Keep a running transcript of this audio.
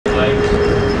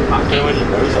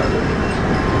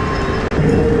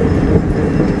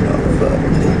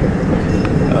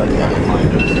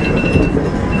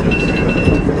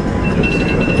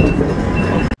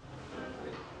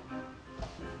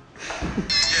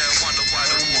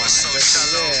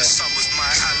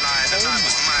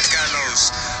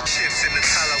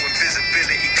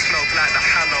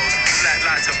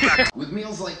with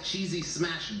meals like cheesy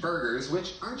smashed burgers,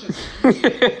 which aren't just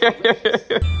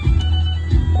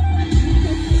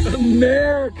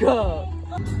America!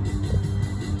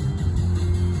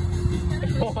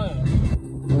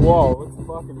 Whoa, it's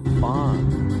fucking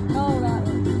fun. Oh, that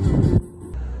one.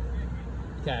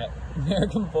 Okay,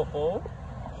 American football.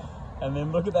 And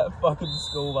then look at that fucking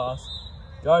school bus.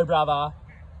 Go, brother.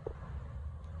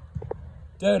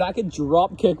 Dude, I could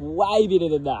drop kick way better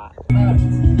than that.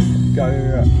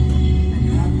 Go.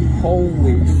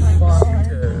 Holy fuck,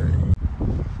 dude.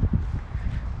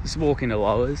 Just walking to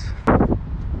Lowers.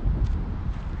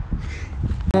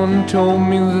 Someone told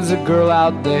me there's a girl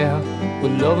out there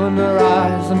with love in her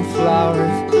eyes and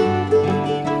flowers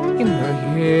in her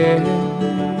hair.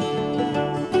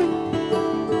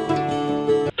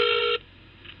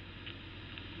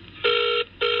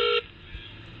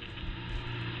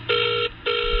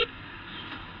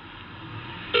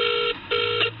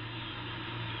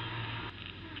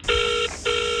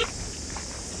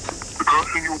 The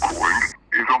person you're calling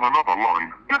is on another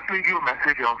line. Just leave your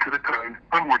message after the tone,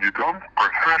 and when you're done,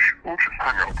 press hash or just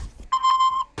hang up.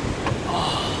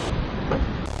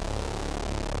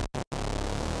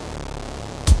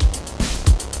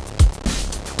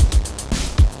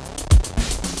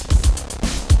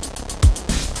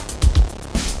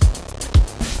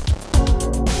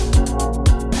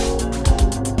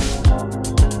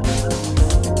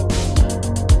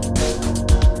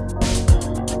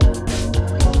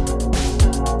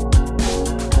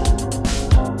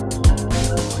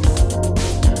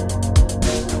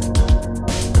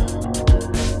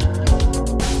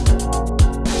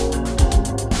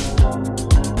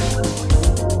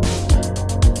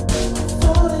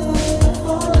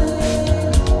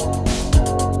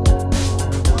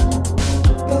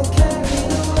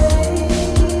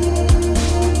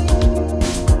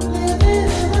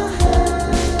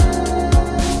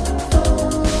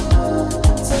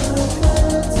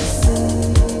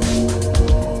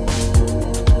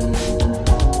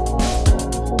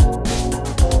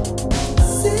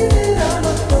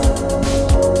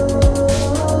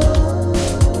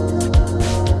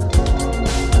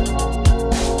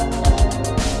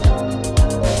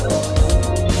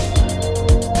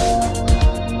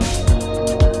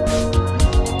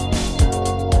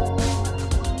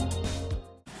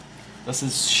 This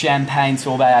is champagne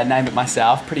sorbet, I named it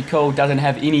myself. Pretty cool, doesn't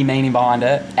have any meaning behind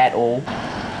it at all.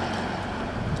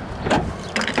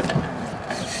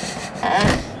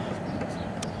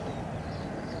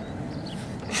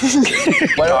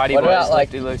 what about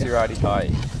like lefty loosey righty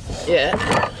tighty? Yeah.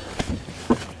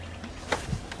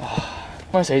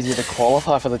 Well, it's easier to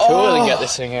qualify for the tour than get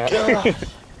this thing out.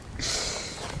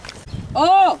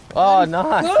 Oh! Oh,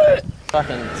 nice. Good.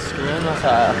 Fucking screwing my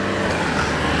tire.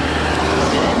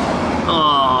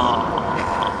 Oh.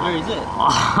 Where is it?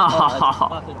 Oh, that's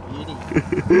fucking beauty.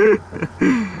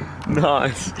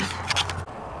 Nice.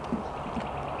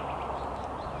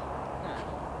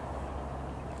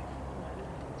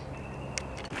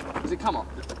 Does it come off?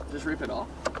 Just rip it off?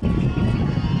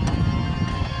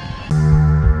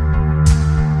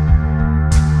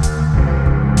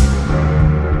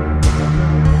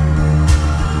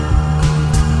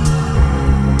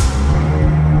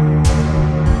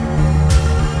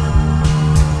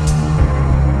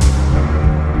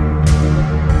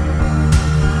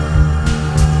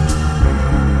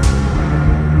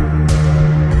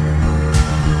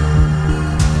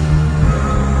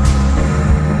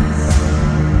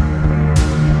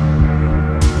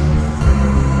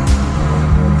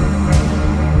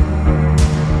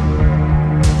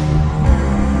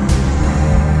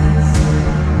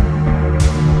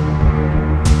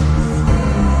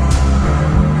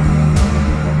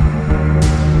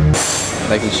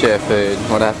 They can share food.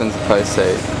 What happens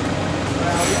post-seat?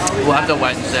 We'll have to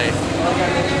wait and see.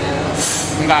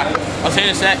 Okay, I'll see you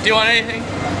in a sec. Do you want anything?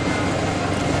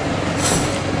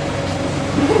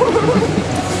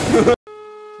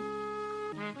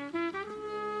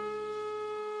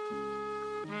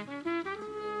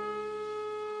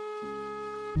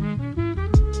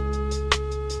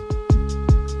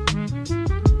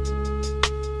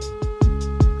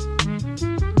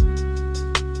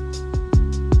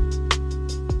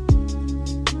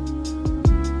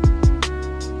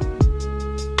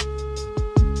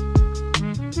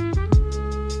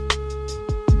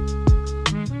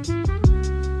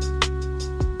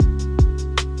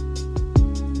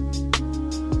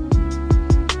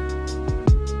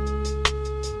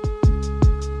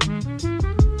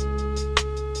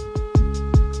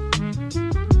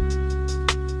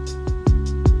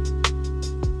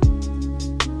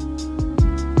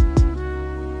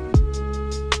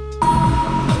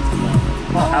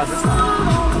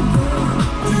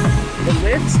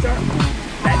 lift.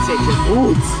 That's it. Just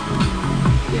oops.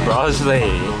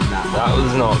 Rosley, that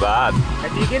was not bad.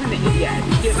 If you get if you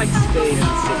get like speed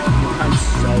and stick, you come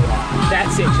so hard.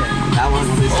 That's it, Jim. That one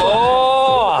was this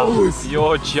Oh,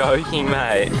 you're joking,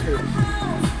 mate.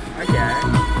 Okay. That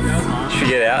was hard. Should we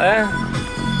get out there?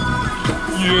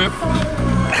 Yep.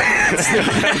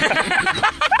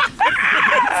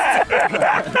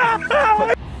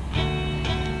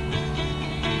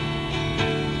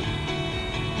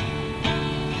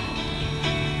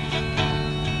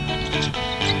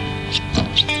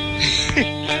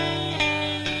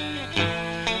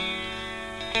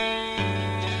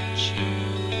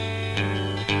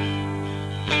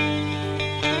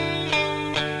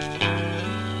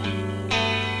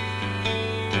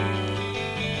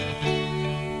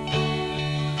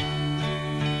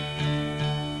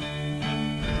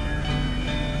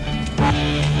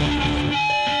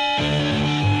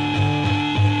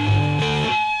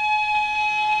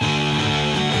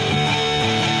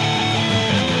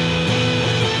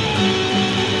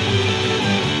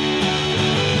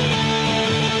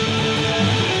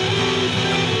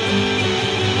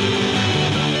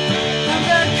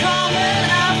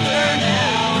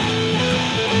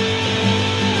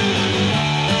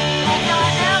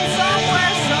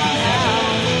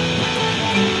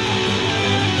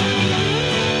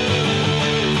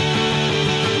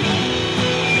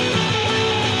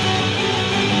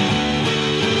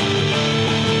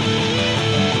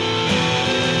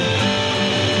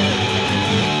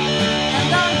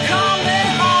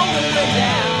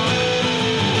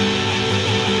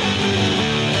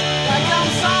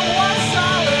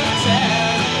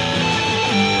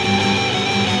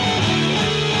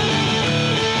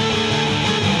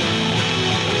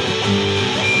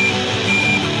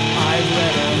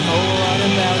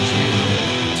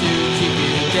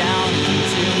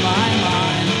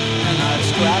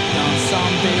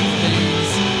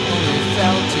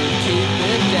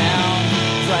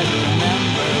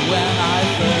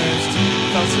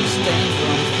 Sustained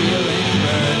from feeling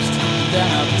burst, then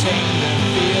obtained the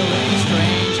feeling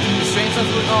strange. The strength that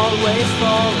would always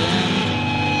fall in.